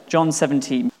John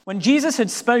 17. When Jesus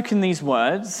had spoken these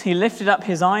words, he lifted up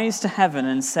his eyes to heaven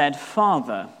and said,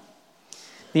 "Father,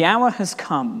 the hour has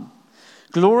come.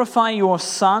 Glorify your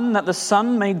Son, that the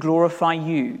Son may glorify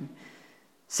you,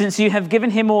 since you have given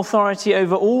him authority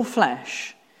over all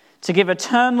flesh, to give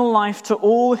eternal life to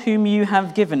all whom you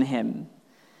have given him.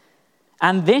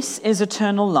 And this is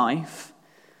eternal life,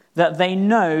 that they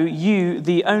know you,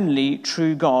 the only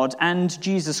true God, and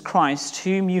Jesus Christ,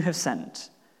 whom you have sent.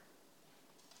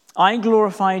 I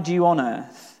glorified you on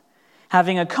earth,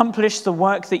 having accomplished the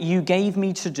work that you gave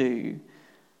me to do.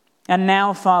 And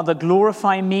now, Father,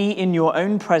 glorify me in your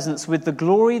own presence with the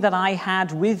glory that I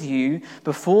had with you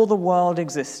before the world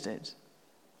existed.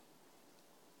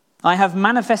 I have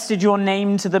manifested your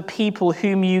name to the people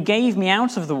whom you gave me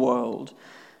out of the world.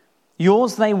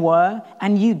 Yours they were,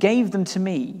 and you gave them to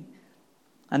me,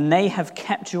 and they have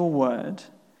kept your word.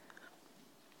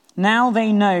 Now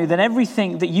they know that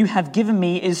everything that you have given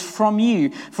me is from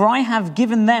you, for I have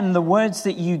given them the words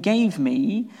that you gave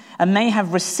me, and they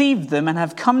have received them and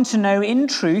have come to know in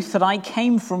truth that I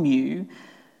came from you,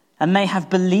 and they have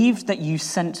believed that you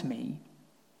sent me.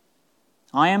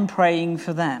 I am praying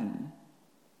for them.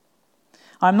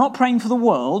 I am not praying for the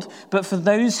world, but for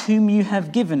those whom you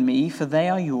have given me, for they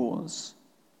are yours.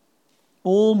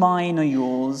 All mine are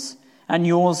yours, and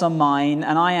yours are mine,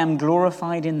 and I am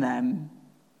glorified in them.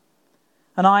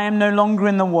 And I am no longer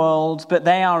in the world, but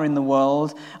they are in the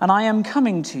world, and I am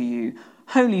coming to you.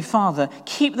 Holy Father,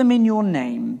 keep them in your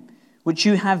name, which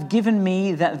you have given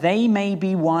me, that they may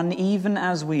be one, even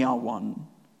as we are one.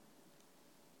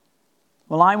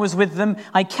 While I was with them,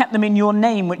 I kept them in your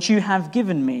name, which you have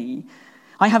given me.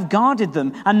 I have guarded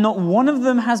them, and not one of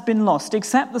them has been lost,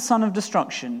 except the son of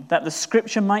destruction, that the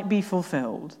scripture might be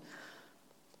fulfilled.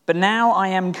 But now I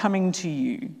am coming to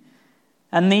you,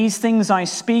 and these things I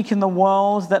speak in the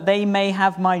world, that they may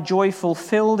have my joy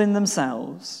fulfilled in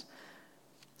themselves.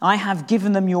 I have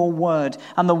given them your word,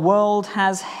 and the world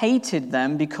has hated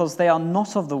them because they are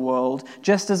not of the world,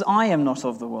 just as I am not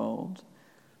of the world.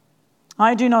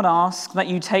 I do not ask that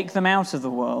you take them out of the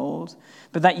world,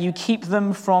 but that you keep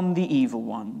them from the evil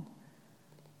one.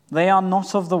 They are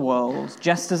not of the world,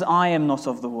 just as I am not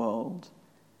of the world.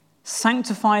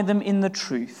 Sanctify them in the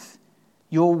truth.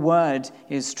 Your word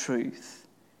is truth.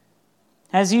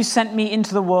 As you sent me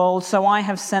into the world, so I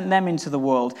have sent them into the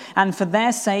world. And for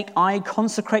their sake I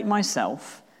consecrate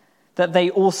myself, that they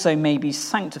also may be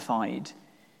sanctified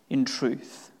in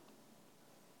truth.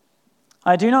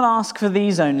 I do not ask for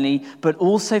these only, but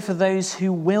also for those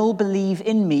who will believe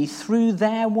in me through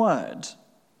their word,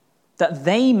 that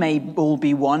they may all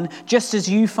be one, just as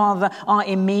you, Father, are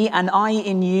in me and I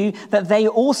in you, that they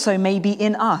also may be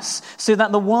in us, so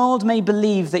that the world may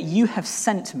believe that you have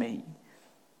sent me.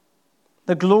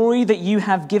 The glory that you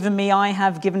have given me, I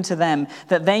have given to them,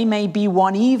 that they may be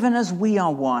one even as we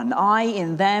are one, I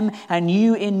in them and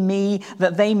you in me,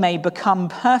 that they may become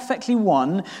perfectly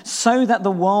one, so that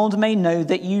the world may know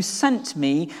that you sent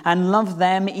me and love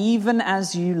them even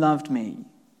as you loved me.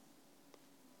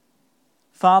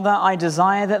 Father, I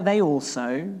desire that they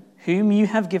also, whom you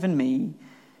have given me,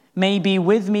 may be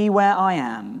with me where I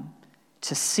am,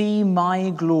 to see my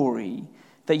glory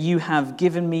that you have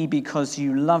given me because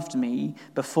you loved me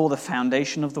before the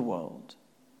foundation of the world.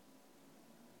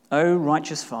 O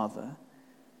righteous Father,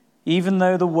 even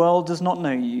though the world does not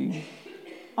know you,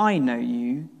 I know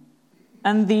you,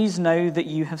 and these know that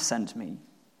you have sent me.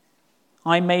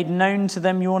 I made known to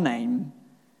them your name,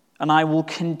 and I will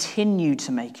continue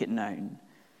to make it known,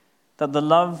 that the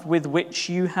love with which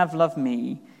you have loved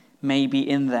me may be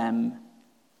in them,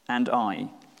 and I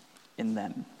in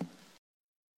them.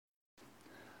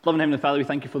 Loving Heavenly Father, we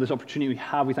thank you for this opportunity we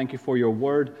have. We thank you for your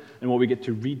word and what we get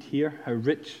to read here, how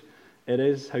rich it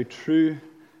is, how true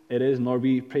it is. And Lord,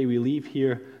 we pray we leave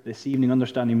here this evening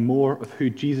understanding more of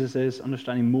who Jesus is,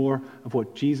 understanding more of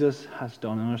what Jesus has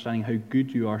done, and understanding how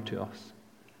good you are to us.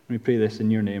 And we pray this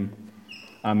in your name.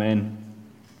 Amen.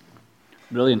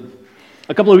 Brilliant.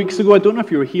 A couple of weeks ago, I don't know if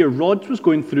you were here, Rod was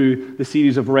going through the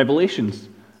series of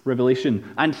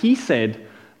Revelation, and he said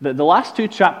that the last two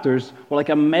chapters were like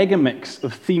a mega mix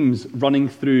of themes running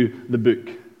through the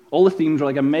book. All the themes were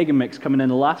like a mega mix coming in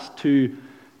the last two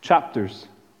chapters.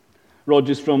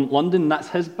 Roger's from London, that's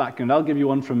his background. I'll give you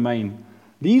one from mine.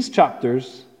 These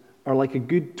chapters are like a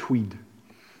good tweed.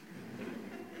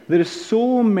 There are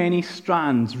so many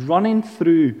strands running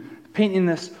through, painting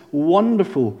this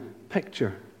wonderful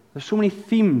picture. There's so many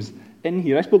themes in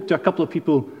here. I spoke to a couple of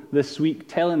people this week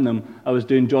telling them I was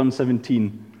doing John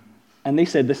 17. And they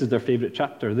said this is their favorite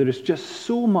chapter. There is just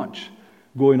so much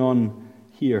going on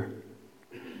here.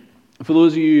 For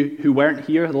those of you who weren't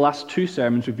here, the last two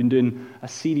sermons we've been doing a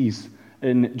series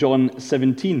in John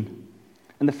 17.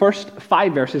 And the first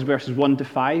 5 verses, verses 1 to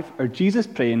 5, are Jesus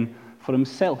praying for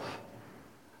himself.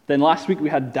 Then last week we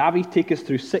had Davy take us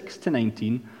through 6 to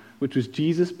 19, which was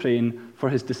Jesus praying for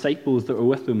his disciples that were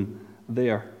with him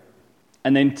there.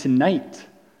 And then tonight,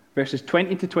 verses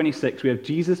 20 to 26, we have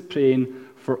Jesus praying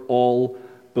for all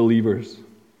believers.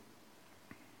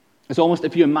 It's almost,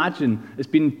 if you imagine, it's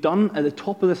been done at the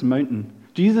top of this mountain.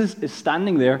 Jesus is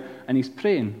standing there and he's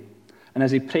praying. And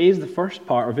as he prays the first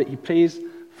part of it, he prays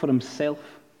for himself.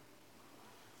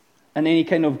 And then he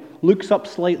kind of looks up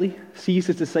slightly, sees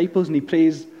his disciples, and he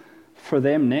prays for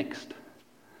them next.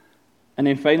 And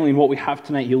then finally, in what we have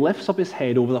tonight, he lifts up his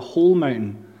head over the whole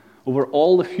mountain, over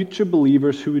all the future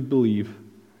believers who would believe,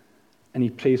 and he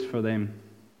prays for them.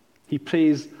 He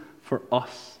prays for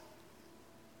us.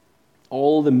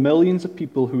 All the millions of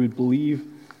people who would believe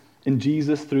in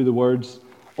Jesus through the words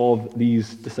of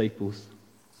these disciples.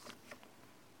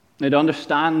 Now, to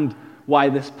understand why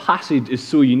this passage is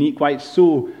so unique, why it's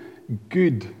so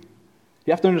good,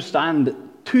 you have to understand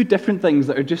 2 different things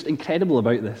that are just incredible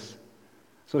about this.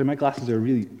 Sorry, my glasses are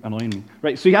really annoying me.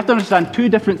 Right, so you have to understand 2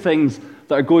 different things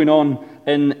that are going on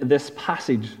in this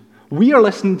passage. We are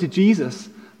listening to Jesus,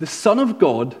 the Son of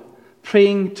God,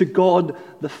 praying to God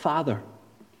the Father.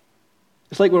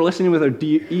 It's like we're listening with our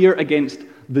ear against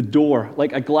the door,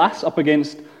 like a glass up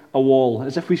against a wall,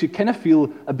 as if we should kind of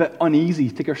feel a bit uneasy,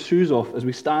 take our shoes off as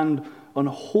we stand on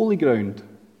holy ground.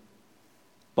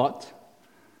 But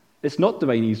it's not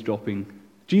divine eavesdropping.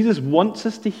 Jesus wants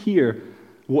us to hear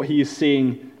what he is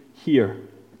saying here.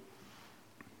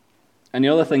 And the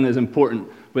other thing that's important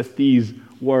with these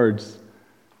words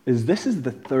is this is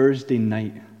the Thursday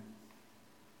night.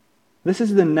 This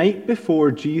is the night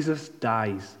before Jesus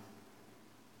dies.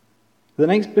 The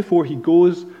night before he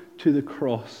goes to the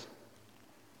cross.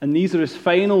 And these are his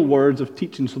final words of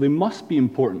teaching, so they must be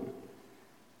important.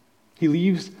 He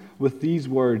leaves with these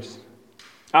words.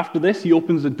 After this, he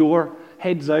opens the door,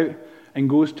 heads out, and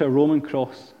goes to a Roman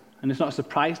cross. And it's not a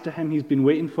surprise to him. He's been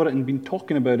waiting for it and been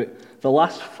talking about it the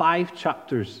last 5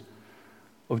 chapters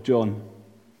of John.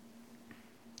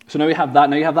 So now we have that.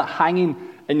 Now you have that hanging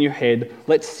in your head.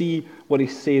 Let's see what he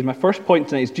says. My first point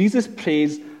tonight is Jesus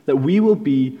prays that we will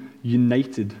be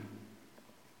united.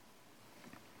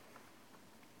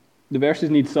 The verses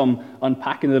need some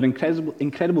unpacking. They're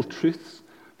incredible truths,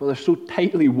 but they're so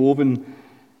tightly woven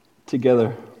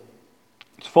together.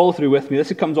 Just follow through with me.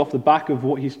 This comes off the back of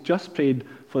what he's just prayed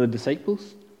for the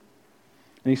disciples.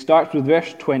 And he starts with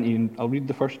verse 20, and I'll read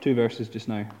the first 2 verses just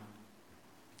now.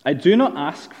 I do not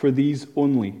ask for these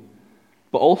only,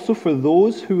 but also for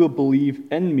those who will believe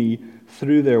in me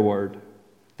through their word,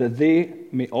 that they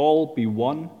may all be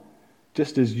one,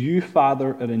 just as you,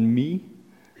 Father, are in me,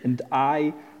 and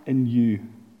I in you.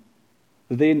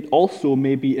 That they also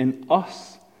may be in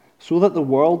us, so that the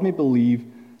world may believe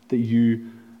that you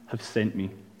have sent me.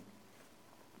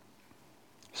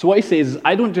 So what he says is,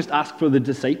 I don't just ask for the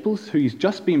disciples who he's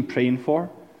just been praying for.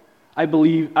 I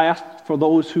ask for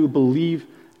those who believe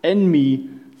in me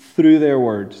through their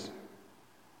words.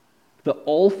 That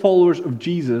all followers of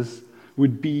Jesus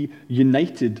would be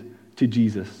united to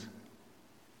Jesus.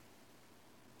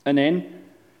 And then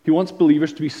he wants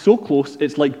believers to be so close,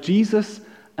 it's like Jesus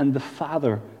and the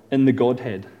Father in the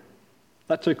Godhead.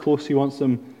 That's how close he wants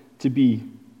them to be.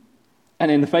 And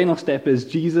then the final step is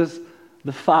Jesus,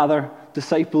 the Father,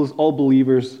 disciples, all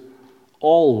believers,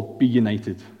 all be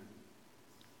united.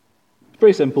 It's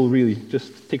pretty simple, really.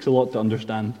 Just takes a lot to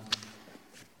understand.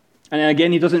 And then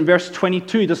again, he does it in verse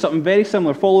 22. He does something very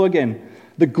similar. Follow again.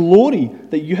 The glory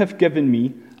that you have given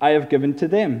me, I have given to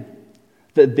them,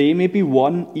 that they may be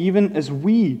one, even as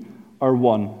we are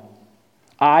one.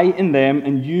 I in them,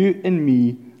 and you in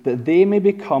me, that they may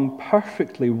become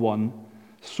perfectly one,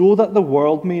 so that the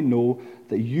world may know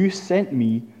that you sent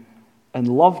me and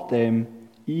loved them,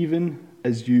 even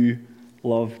as you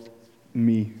loved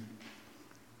me.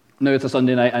 Now it's a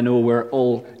Sunday night. I know we're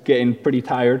all getting pretty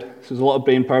tired, so there's a lot of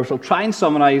brain power. So I'll try and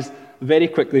summarize very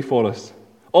quickly for us.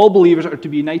 All believers are to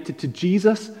be united to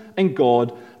Jesus and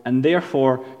God, and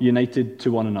therefore united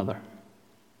to one another.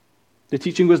 The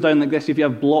teaching goes down like this. If you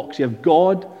have blocks, you have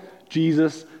God,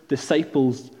 Jesus,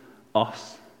 disciples,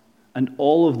 us. And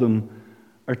all of them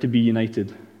are to be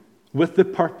united with the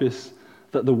purpose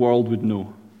that the world would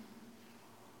know.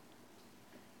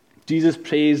 Jesus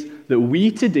prays that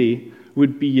we today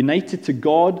would be united to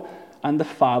God and the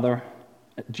Father,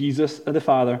 Jesus and the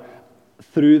Father,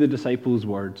 through the disciples'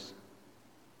 words.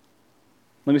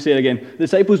 Let me say it again. The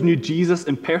disciples knew Jesus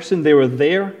in person. They were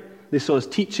there. They saw his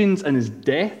teachings and his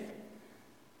death.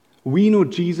 We know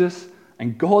Jesus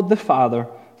and God the Father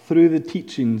through the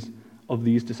teachings of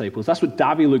these disciples. That's what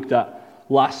Davy looked at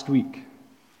last week.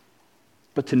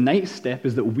 But tonight's step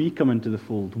is that we come into the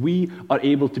fold. We are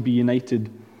able to be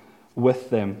united with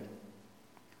them.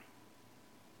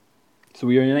 So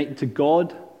we are united to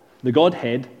God, the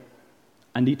Godhead,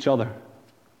 and each other.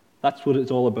 That's what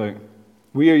it's all about.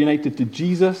 We are united to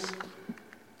Jesus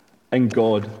and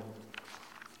God.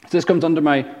 So this comes under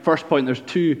my first point. There's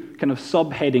two kind of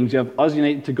subheadings. You have us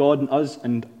united to God and us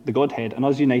and the Godhead, and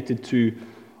us united to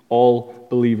all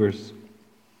believers.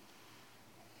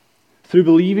 Through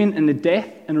believing in the death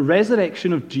and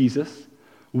resurrection of Jesus,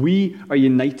 we are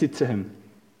united to him.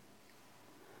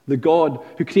 The God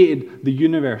who created the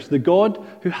universe, the God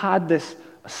who had this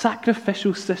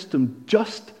sacrificial system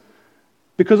just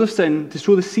because of sin, to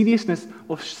show the seriousness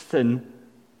of sin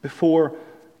before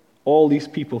all these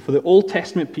people. For the Old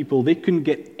Testament people, they couldn't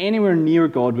get anywhere near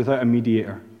God without a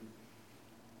mediator.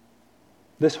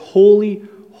 This holy,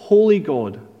 holy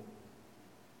God,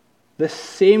 this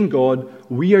same God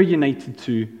we are united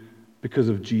to because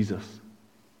of Jesus.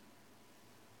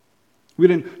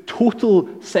 We're in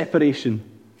total separation,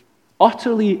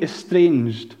 utterly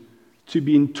estranged to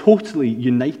being totally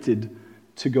united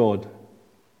to God.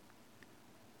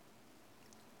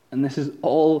 And this is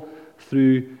all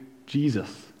through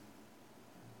Jesus.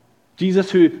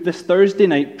 Jesus who this Thursday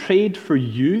night prayed for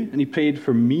you and he prayed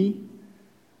for me.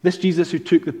 This Jesus who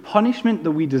took the punishment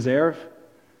that we deserve.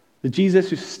 The Jesus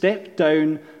who stepped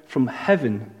down from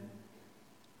heaven.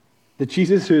 The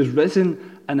Jesus who has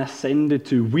risen and ascended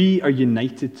to. We are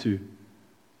united to.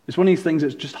 It's one of these things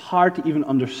that's just hard to even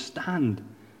understand.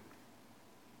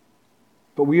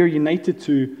 But we are united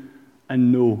to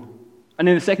and know. And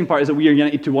then the second part is that we are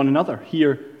united to one another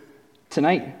here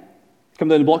tonight. Come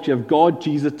down the blocks, you have God,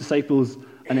 Jesus, disciples,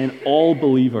 and then all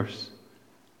believers.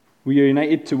 We are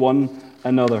united to one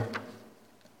another.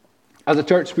 As a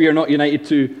church, we are not united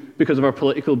to because of our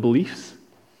political beliefs.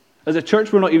 As a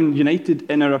church, we're not even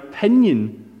united in our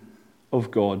opinion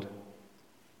of God.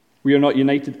 We are not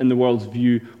united in the world's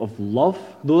view of love,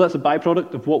 though that's a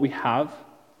byproduct of what we have.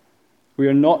 We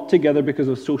are not together because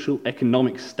of social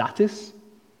economic status,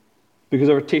 because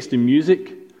of our taste in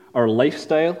music, our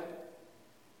lifestyle,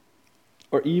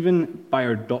 or even by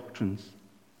our doctrines.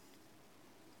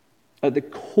 At the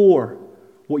core,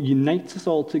 what unites us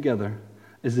all together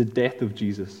is the death of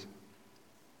Jesus,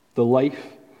 the life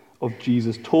of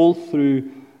Jesus, told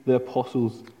through the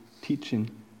apostles' teaching.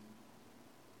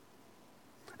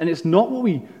 And it's not what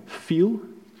we feel,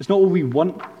 it's not what we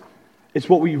want, it's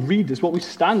what we read, it's what we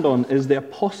stand on, is the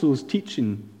apostles'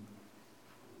 teaching.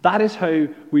 That is how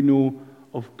we know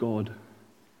of God.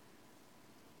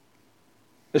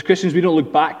 As Christians, we don't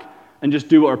look back and just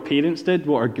do what our parents did,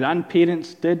 what our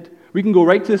grandparents did. We can go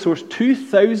right to the source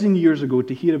 2,000 years ago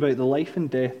to hear about the life and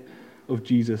death of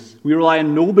Jesus. We rely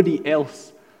on nobody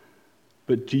else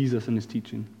but Jesus and his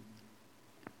teaching.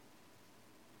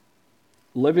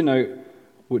 Living out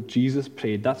what Jesus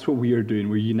prayed, that's what we are doing.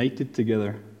 We're united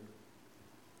together.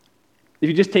 If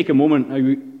you just take a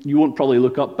moment, you won't probably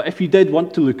look up, but if you did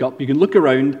want to look up, you can look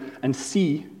around and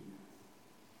see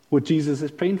what Jesus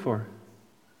is praying for.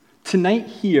 Tonight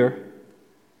here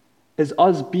is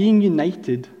us being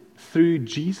united through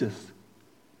Jesus.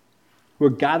 We're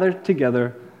gathered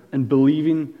together and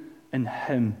believing in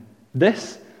him.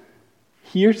 This,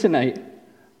 here tonight,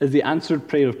 is the answered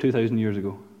prayer of 2,000 years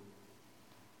ago.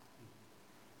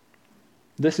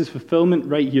 This is fulfillment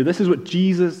right here. This is what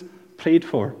Jesus prayed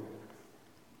for.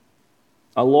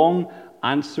 A long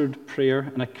answered prayer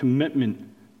and a commitment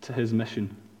to his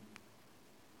mission.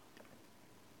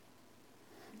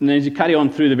 And then as you carry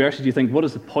on through the verses, you think, what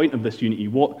is the point of this unity?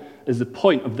 What is the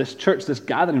point of this church, this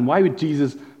gathering? Why would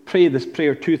Jesus pray this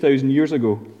prayer 2,000 years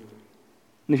ago?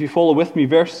 And if you follow with me,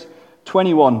 verse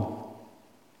 21.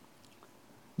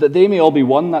 That they may all be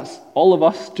one, that's all of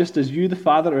us, just as you, the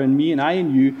Father, are in me, and I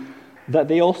in you, that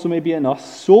they also may be in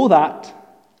us, so that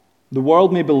the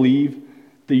world may believe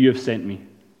that you have sent me.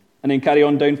 And then carry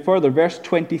on down further, verse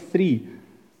 23,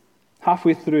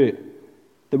 halfway through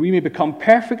it, that we may become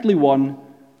perfectly one,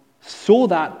 so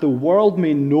that the world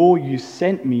may know you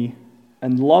sent me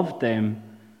and loved them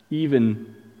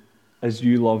even as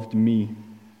you loved me.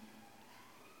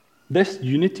 This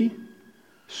unity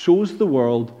shows the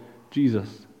world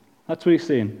Jesus. That's what he's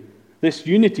saying. This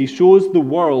unity shows the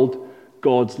world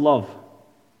God's love.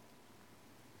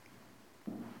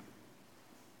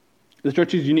 The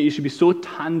church's unity should be so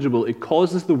tangible, it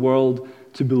causes the world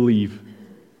to believe.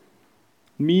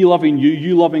 Me loving you,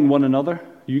 you loving one another,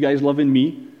 you guys loving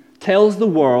me, tells the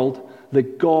world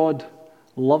that God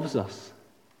loves us.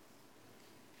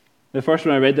 The first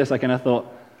when I read this, I kind of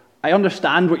thought, I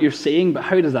understand what you're saying, but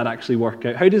how does that actually work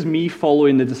out? How does me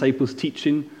following the disciples'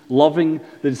 teaching, loving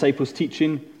the disciples'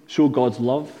 teaching, show God's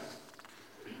love?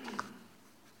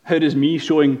 How does me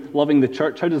loving the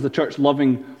church, how does the church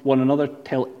loving one another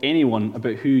tell anyone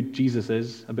about who Jesus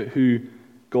is, about who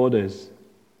God is?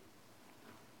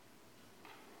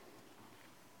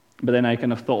 But then I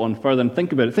kind of thought on further and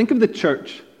think about it. Think of the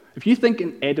church. If you think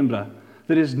in Edinburgh,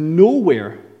 there is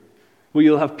nowhere where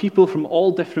you'll have people from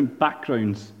all different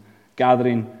backgrounds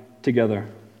gathering together,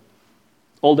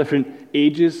 all different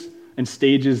ages and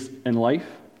stages in life.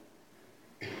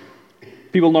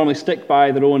 People normally stick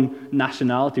by their own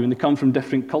nationality when they come from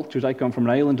different cultures. I come from an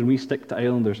island and we stick to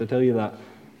islanders, I tell you that.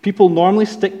 People normally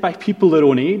stick by people their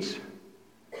own age,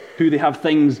 who they have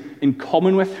things in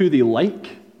common with, who they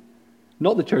like.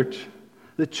 Not the church.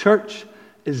 The church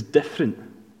is different.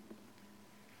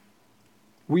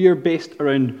 We are based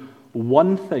around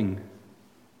one thing,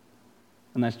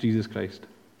 and that's Jesus Christ.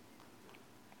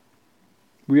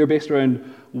 We are based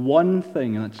around one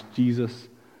thing, and that's Jesus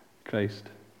Christ.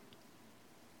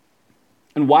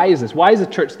 And why is this? Why is the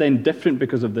church then different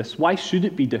because of this? Why should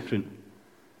it be different?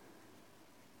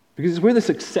 Because it's where the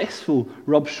successful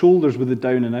rub shoulders with the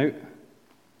down and out.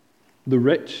 The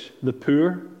rich, the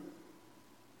poor,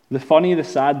 the funny, the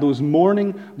sad, those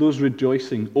mourning, those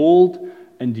rejoicing, old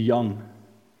and young,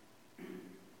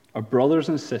 are brothers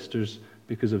and sisters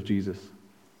because of Jesus.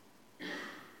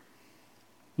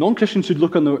 Non-Christians should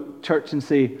look on the church and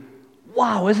say,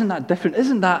 wow, isn't that different?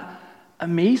 Isn't that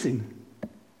amazing?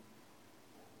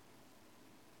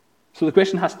 So the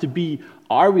question has to be,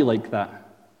 are we like that?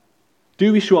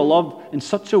 Do we show a love in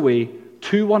such a way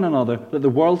to one another that the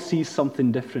world sees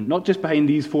something different? Not just behind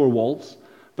these four walls,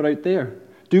 but out there.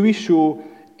 Do we show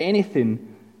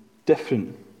anything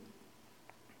different?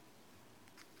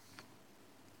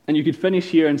 And you could finish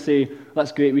here and say,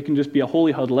 that's great, we can just be a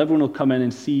holy huddle. Everyone will come in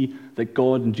and see that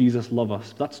God and Jesus love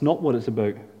us. That's not what it's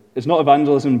about. It's not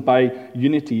evangelism by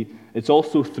unity. It's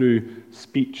also through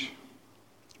speech.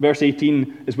 Verse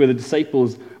 18 is where the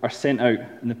disciples are sent out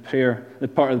in the prayer, the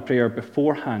part of the prayer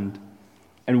beforehand.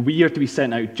 And we are to be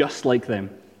sent out just like them.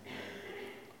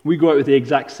 We go out with the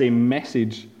exact same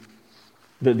message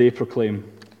that they proclaim.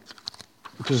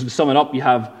 Because to sum it up, you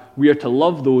have, we are to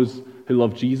love those who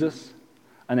love Jesus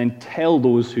and then tell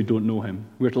those who don't know him.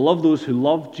 We are to love those who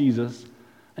love Jesus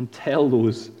and tell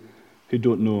those who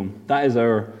don't know him. That is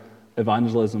our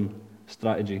evangelism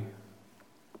strategy.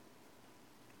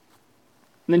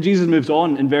 And then Jesus moves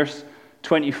on in verse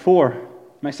 24.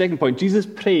 My second point, Jesus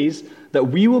prays that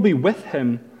we will be with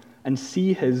him and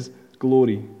see his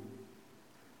glory.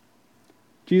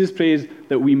 Jesus prays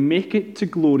that we make it to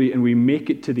glory and we make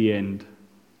it to the end.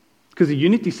 Because the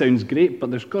unity sounds great, but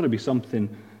there's got to be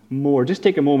something more. Just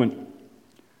take a moment.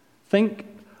 Think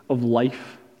of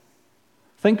life.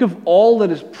 Think of all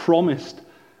that is promised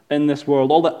in this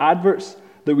world, all the adverts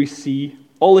that we see,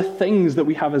 all the things that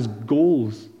we have as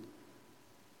goals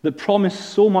that promise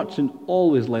so much and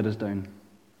always let us down.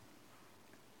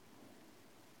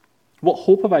 What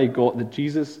hope have I got that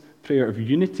Jesus' prayer of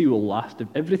unity will last if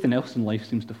everything else in life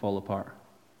seems to fall apart?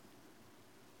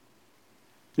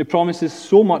 It promises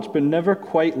so much but never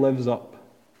quite lives up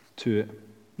to it,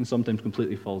 and sometimes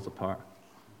completely falls apart.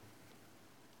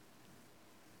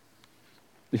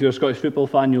 If you're a Scottish football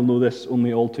fan, you'll know this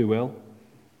only all too well.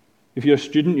 If you're a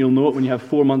student, you'll know it when you have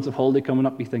 4 months of holiday coming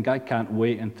up, you think, I can't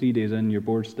wait, and 3 days in, you're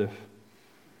bored stiff.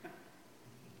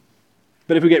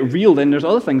 But if we get real, then there's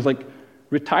other things like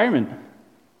retirement.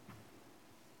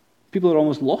 People are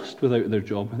almost lost without their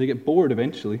job. They get bored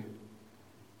eventually.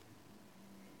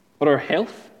 Or our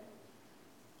health.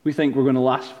 We think we're going to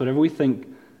last forever. We think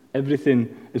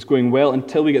everything is going well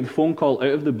until we get the phone call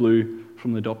out of the blue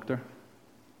from the doctor.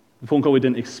 The phone call we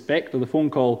didn't expect, or the phone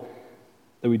call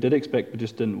that we did expect but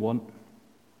just didn't want.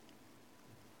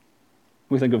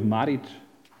 We think of marriage.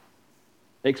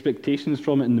 Expectations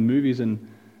from it in the movies, and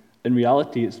in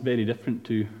reality it's very different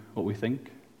to what we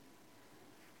think.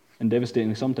 And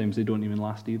devastatingly, sometimes they don't even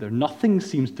last either. Nothing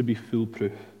seems to be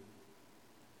foolproof.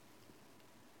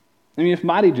 I mean, if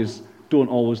marriages don't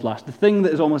always last, the thing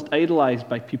that is almost idolized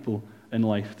by people in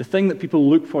life, the thing that people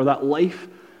look for, that life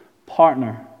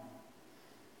partner,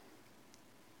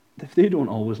 if they don't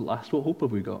always last, what hope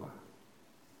have we got?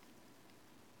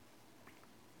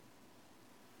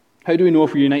 How do we know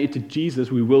if we're united to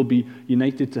Jesus, we will be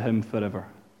united to him forever?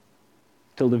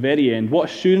 Till the very end.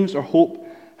 What assurance or hope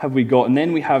have we got? And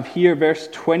then we have here, verse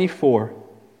 24.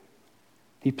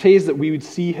 He prays that we would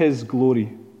see his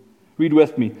glory. Read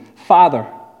with me. Father,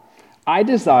 I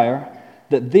desire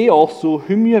that they also,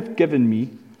 whom you have given me,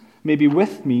 may be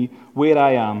with me where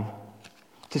I am,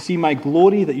 to see my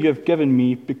glory that you have given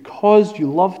me because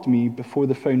you loved me before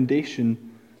the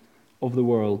foundation of the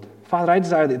world. Father, I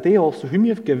desire that they also, whom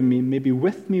you have given me, may be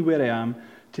with me where I am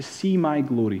to see my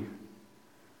glory.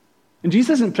 And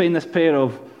Jesus isn't praying this prayer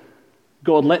of,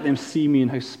 God, let them see me and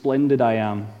how splendid I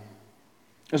am.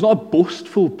 It's not a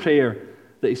boastful prayer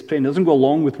that he's praying. It doesn't go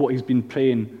along with what he's been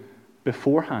praying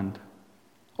beforehand.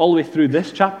 All the way through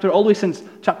this chapter, all the way since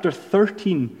chapter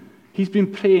 13, he's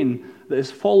been praying that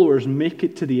his followers make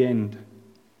it to the end.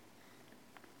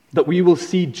 That we will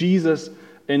see Jesus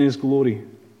in his glory.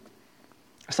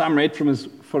 Sam read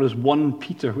for his 1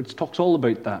 Peter, which talks all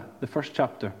about that, the first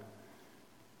chapter.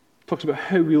 Talks about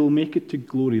how we will make it to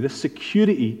glory, the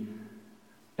security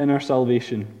in our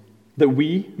salvation. That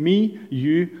we, me,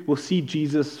 you, will see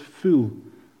Jesus' full,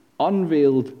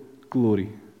 unveiled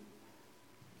glory.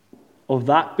 Of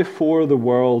that before the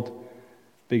world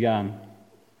began.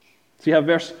 So you have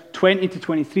verse 20 to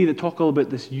 23 that talk all about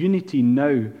this unity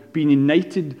now, being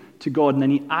united to God. And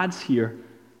then he adds here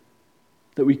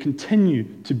that we continue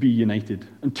to be united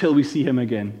until we see him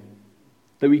again.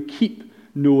 That we keep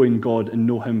knowing God and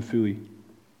know him fully.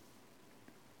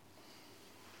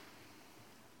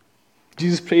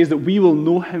 Jesus prays that we will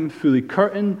know him fully.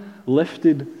 Curtain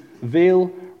lifted,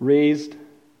 veil raised,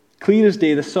 clear as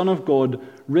day, the Son of God,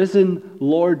 risen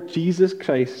Lord Jesus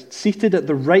Christ, seated at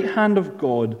the right hand of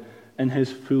God in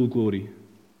his full glory.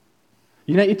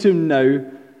 United to him now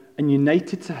and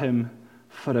united to him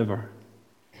forever.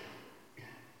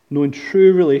 Knowing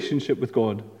true relationship with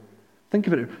God. Think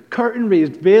about it. Curtain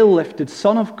raised, veil lifted,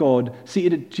 Son of God,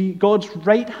 seated at God's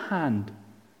right hand.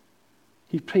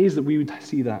 He prays that we would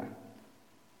see that.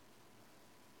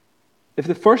 If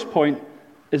the first point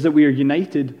is that we are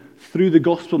united through the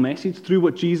gospel message, through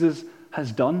what Jesus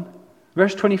has done,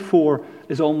 verse 24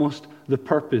 is almost the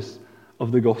purpose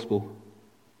of the gospel.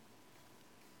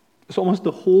 It's almost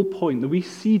the whole point that we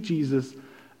see Jesus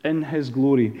in his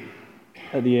glory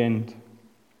at the end.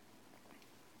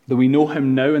 That we know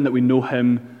him now and that we know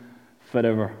him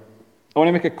forever. I want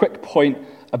to make a quick point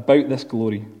about this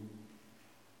glory.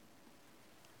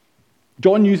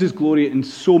 John uses glory in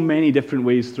so many different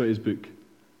ways throughout his book.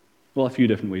 Well, a few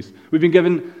different ways. We've been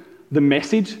given the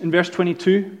message in verse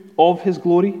 22 of his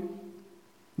glory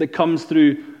that comes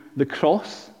through the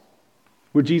cross,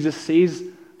 where Jesus says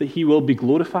that he will be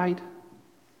glorified.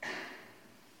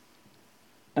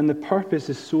 And the purpose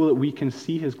is so that we can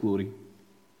see his glory.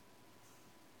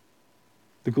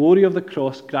 The glory of the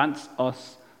cross grants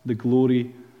us the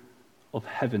glory of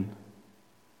heaven.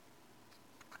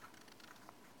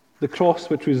 The cross,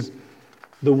 which was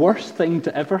the worst thing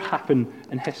to ever happen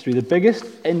in history, the biggest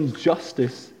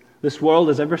injustice this world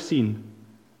has ever seen.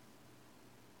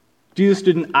 Jesus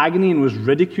stood in agony and was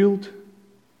ridiculed.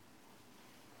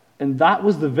 And that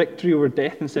was the victory over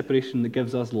death and separation that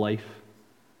gives us life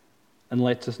and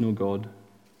lets us know God.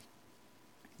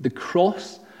 The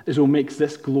cross is what makes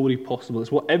this glory possible.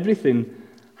 It's what everything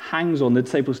hangs on. The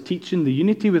disciples' teaching, the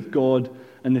unity with God,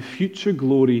 and the future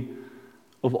glory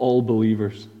of all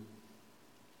believers.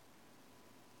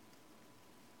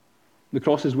 The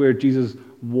cross is where Jesus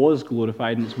was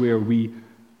glorified, and it's where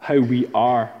how we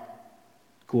are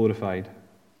glorified.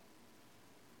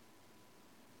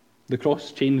 The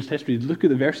cross changed history. Look at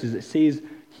the verses. It says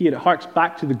here, it harks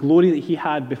back to the glory that he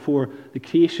had before the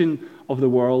creation of the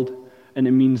world, and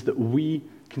it means that we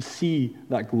can see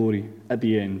that glory at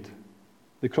the end.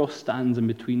 The cross stands in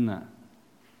between that.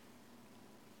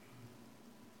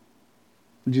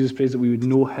 And Jesus prays that we would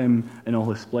know him in all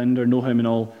his splendor, know him in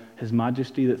all his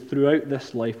majesty, that throughout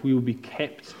this life we will be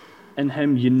kept in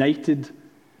him, united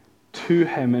to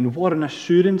him. And what an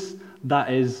assurance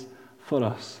that is for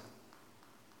us.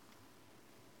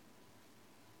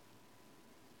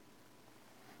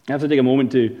 I have to take a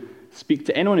moment to speak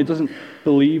to anyone who doesn't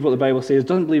believe what the Bible says,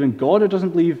 doesn't believe in God, or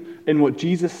doesn't believe in what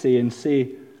Jesus says, and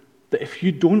say that if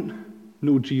you don't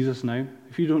know Jesus now,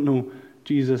 if you don't know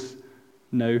Jesus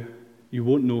now, you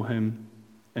won't know him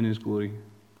in his glory.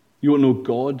 You won't know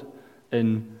God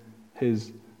in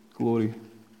his glory.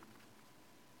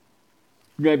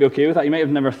 You might be okay with that. You might have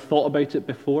never thought about it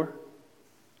before.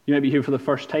 You might be here for the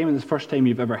first time, and it's the first time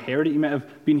you've ever heard it. You might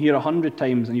have been here 100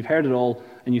 times, and you've heard it all,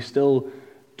 and you still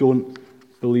don't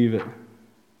believe it.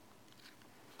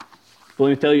 But let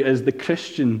me tell you, as the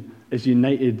Christian is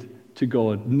united to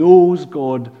God, knows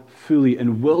God fully,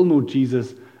 and will know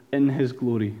Jesus in his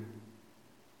glory.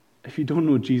 If you don't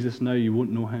know Jesus now, you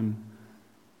won't know him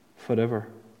forever.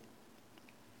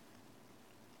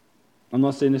 I'm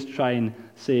not saying this to try and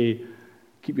say,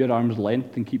 keep your arm's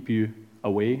length and keep you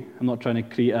away. I'm not trying to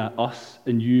create a us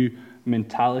and you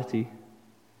mentality.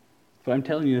 But I'm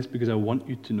telling you this because I want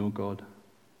you to know God.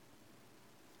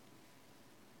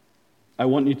 I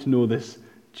want you to know this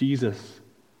Jesus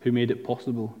who made it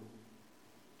possible.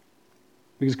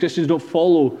 Because Christians don't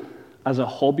follow as a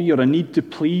hobby or a need to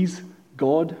please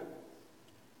God.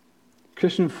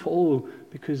 Christians follow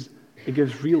because it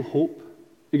gives real hope.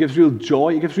 It gives real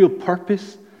joy. It gives real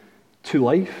purpose to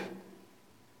life.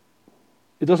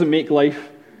 It doesn't make life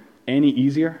any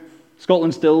easier.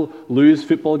 Scotland still lose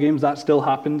football games. That still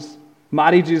happens.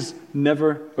 Marriages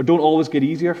never or don't always get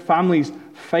easier. Families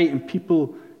fight and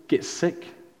people get sick.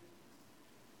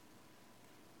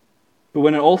 But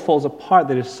when it all falls apart,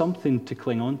 there is something to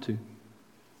cling on to.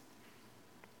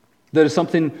 There is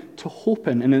something to hope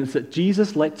in, and it's that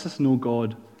Jesus lets us know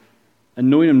God. And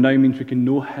knowing him now means we can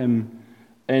know him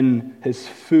in his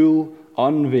full,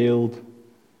 unveiled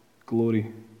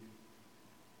glory.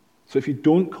 So if you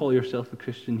don't call yourself a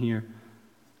Christian here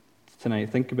tonight,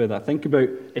 think about that. Think about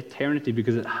eternity,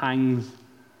 because it hangs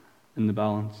in the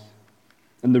balance.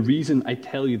 And the reason I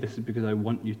tell you this is because I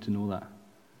want you to know that.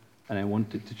 And I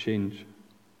want it to change.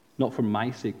 Not for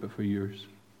my sake, but for yours.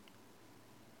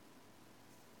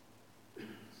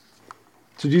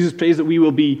 So Jesus prays that we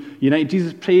will be united.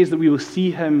 Jesus prays that we will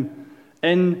see him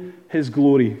in his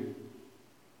glory.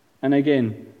 And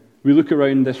again, we look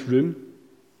around this room.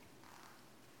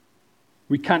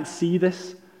 We can't see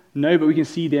this now, but we can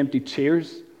see the empty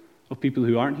chairs of people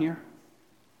who aren't here,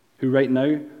 who right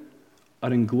now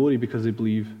are in glory because they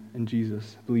believed in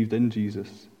Jesus.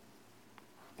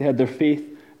 They had their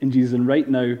faith in Jesus, and right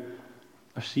now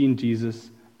are seeing Jesus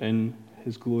in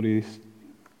his glory.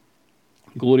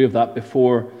 Glory of that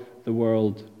before the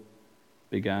world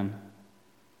began.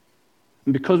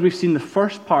 And because we've seen the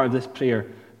first part of this prayer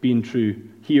being true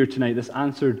here tonight, this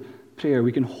answered prayer,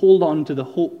 we can hold on to the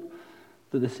hope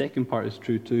that the second part is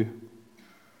true too.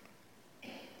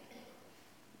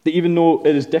 That even though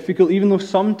it is difficult, even though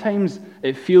sometimes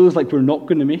it feels like we're not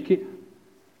going to make it,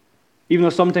 even though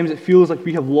sometimes it feels like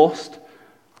we have lost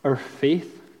our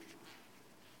faith,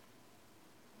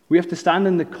 we have to stand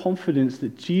in the confidence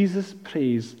that Jesus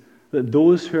prays that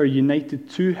those who are united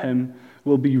to him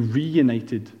will be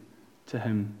reunited to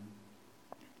him.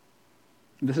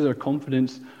 This is our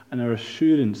confidence and our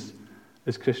assurance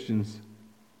as Christians.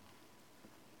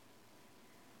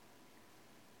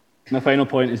 And the final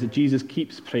point is that Jesus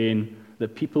keeps praying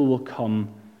that people will come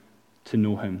to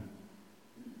know him.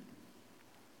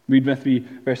 Read with me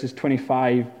verses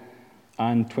 25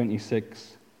 and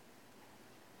 26.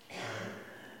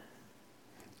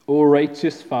 O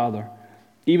righteous Father,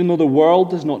 even though the world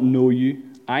does not know you,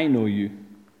 I know you,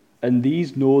 and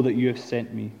these know that you have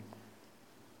sent me.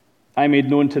 I made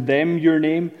known to them your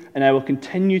name, and I will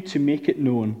continue to make it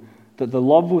known, that the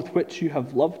love with which you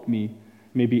have loved me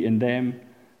may be in them,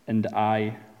 and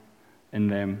I in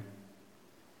them.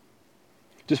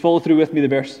 Just follow through with me the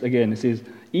verse again. It says,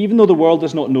 even though the world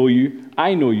does not know you,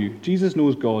 I know you. Jesus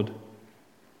knows God.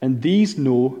 And these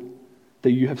know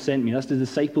that you have sent me. That's the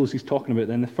disciples he's talking about.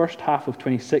 Then the first half of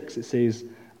 26, it says,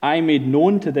 I made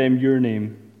known to them your name.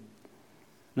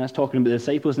 And that's talking about the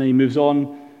disciples. And then he moves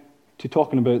on to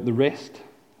talking about the rest,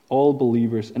 all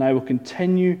believers. And I will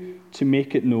continue to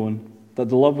make it known that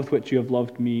the love with which you have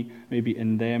loved me may be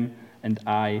in them and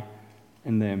I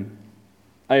in them.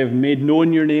 I have made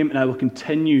known your name, and I will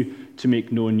continue to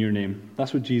make known your name.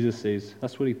 That's what Jesus says.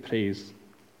 That's what he prays.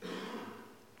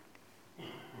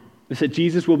 It's that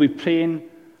Jesus will be praying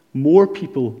more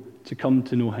people to come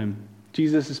to know him.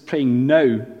 Jesus is praying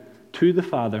now to the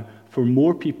Father for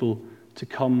more people to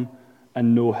come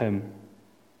and know him.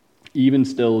 Even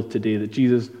still today, that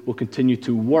Jesus will continue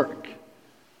to work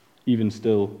even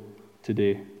still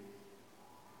today.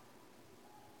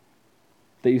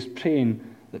 That he's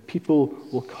praying that people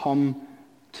will come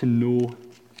to know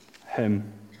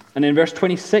him. And in verse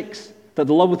 26, that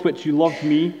the love with which you loved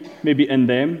me may be in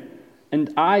them,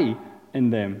 and I in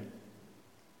them.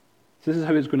 So this is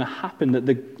how it's going to happen, that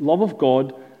the love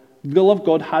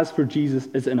God has for Jesus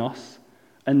is in us,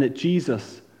 and that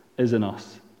Jesus is in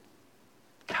us,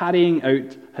 carrying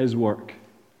out his work.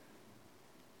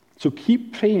 So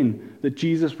keep praying that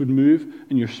Jesus would move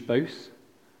in your spouse,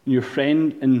 in your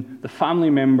friend, in the family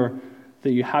member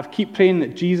that you have. Keep praying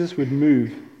that Jesus would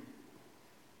move.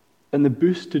 And the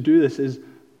boost to do this is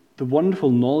the wonderful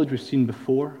knowledge we've seen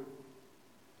before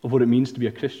of what it means to be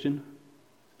a Christian.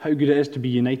 How good it is to be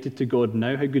united to God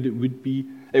now. How good it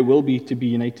will be to be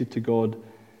united to God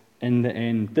in the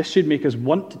end. This should make us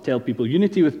want to tell people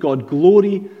unity with God,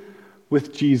 glory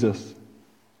with Jesus.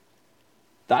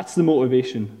 That's the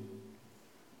motivation.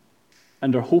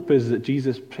 And our hope is that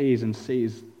Jesus prays and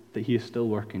says that he is still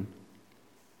working,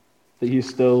 that he is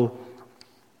still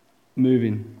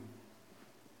moving.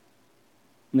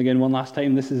 And again, one last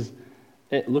time, this is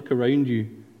it. Look around you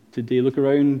today. Look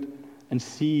around and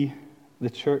see the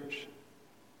church.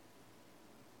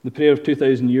 The prayer of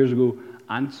 2,000 years ago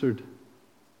answered.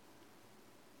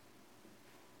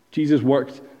 Jesus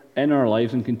worked in our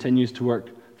lives and continues to work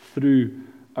through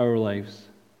our lives.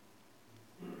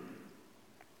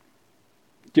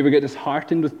 Do you ever get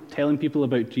disheartened with telling people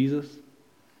about Jesus?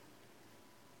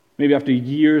 Maybe after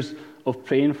years of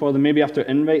praying for them, maybe after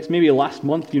invites, maybe last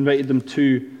month you invited them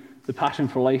to the Passion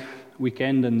for Life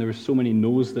weekend and there were so many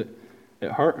no's that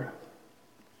it hurt.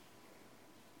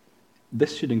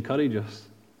 This should encourage us.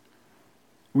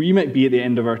 We might be at the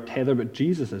end of our tether, but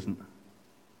Jesus isn't.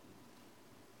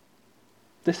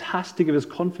 This has to give us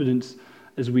confidence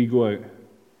as we go out.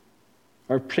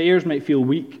 Our prayers might feel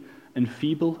weak and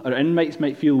feeble. Our invites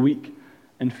might feel weak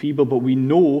and feeble, but we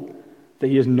know that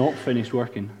he has not finished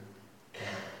working.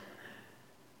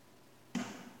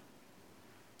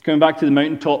 Coming back to the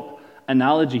mountaintop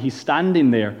analogy, he's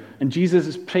standing there, and Jesus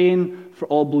is praying for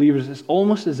all believers. It's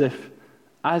almost as if,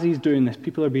 as he's doing this,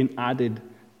 people are being added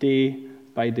day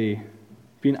by day,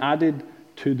 being added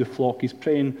to the flock. He's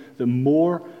praying that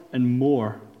more and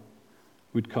more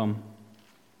would come.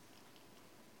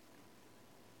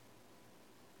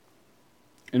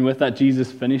 And with that,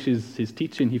 Jesus finishes his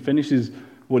teaching. He finishes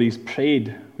what he's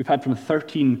prayed. We've had from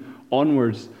 13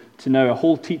 onwards to now a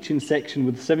whole teaching section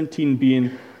with 17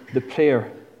 being the prayer.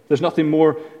 There's nothing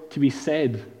more to be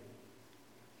said.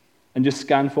 And just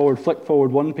scan forward, flick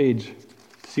forward one page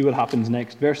to see what happens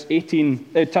next. Chapter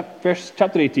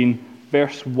 18,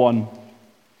 verse 1.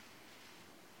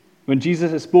 When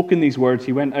Jesus had spoken these words,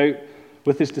 he went out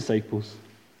with his disciples.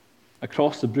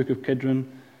 Across the brook of Kidron,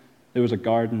 there was a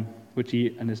garden which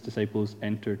he and his disciples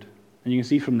entered. And you can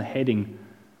see from the heading,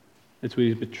 it's where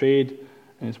he's betrayed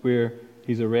and it's where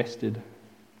he's arrested.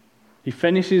 He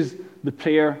finishes the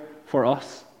prayer for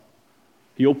us.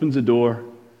 He opens the door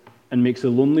and makes a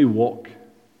lonely walk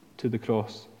to the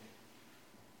cross.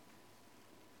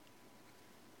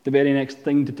 The very next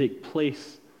thing to take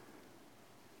place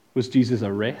was Jesus'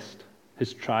 arrest,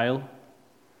 his trial,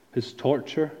 his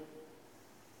torture,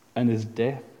 and his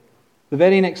death. The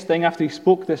very next thing after he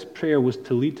spoke this prayer was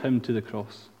to lead him to the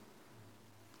cross.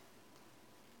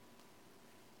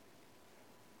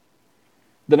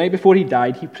 The night before he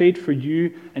died, he prayed for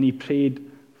you and he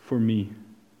prayed for me.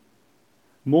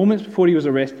 Moments before he was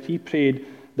arrested, he prayed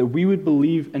that we would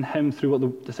believe in him through what the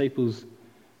disciples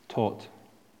taught.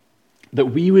 That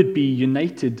we would be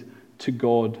united to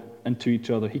God and to each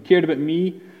other. He cared about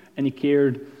me and he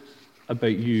cared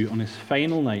about you on his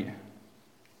final night.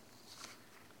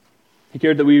 He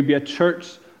cared that we would be a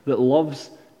church that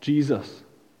loves Jesus,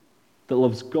 that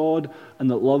loves God, and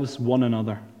that loves one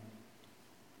another.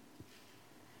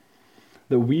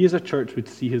 That we as a church would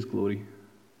see his glory.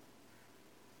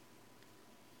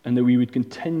 And that we would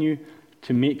continue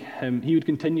to make him, he would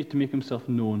continue to make himself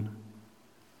known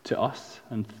to us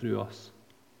and through us.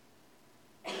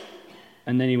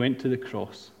 And then he went to the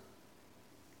cross.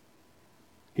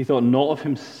 He thought not of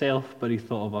himself, but he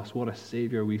thought of us. What a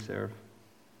Savior we serve.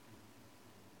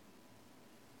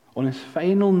 On his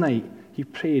final night, he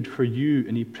prayed for you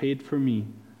and he prayed for me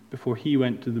before he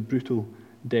went to the brutal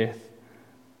death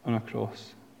on a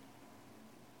cross.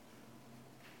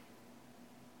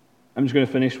 I'm just going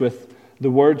to finish with the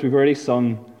words we've already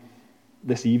sung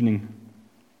this evening.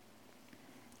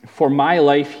 For my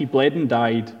life he bled and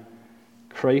died,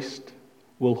 Christ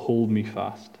will hold me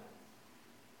fast.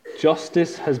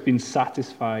 Justice has been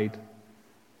satisfied,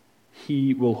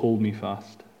 he will hold me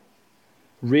fast.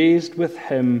 Raised with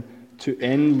him to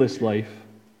endless life,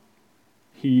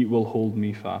 he will hold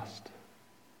me fast.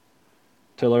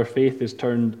 Till our faith is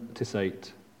turned to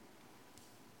sight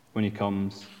when he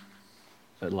comes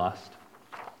at last.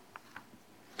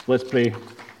 Let's pray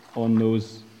on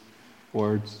those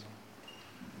words.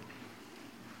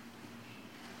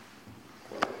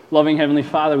 Loving Heavenly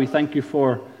Father, we thank you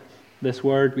for this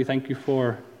word. We thank you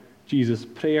for Jesus'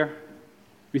 prayer.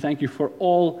 We thank you for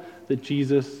all that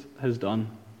Jesus has done.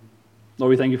 Lord,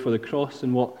 we thank you for the cross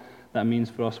and what that means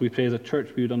for us. We pray as a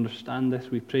church we would understand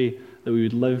this. We pray that we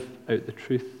would live out the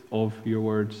truth of your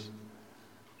words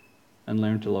and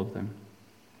learn to love them.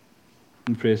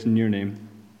 And pray this in your name.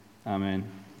 Amen.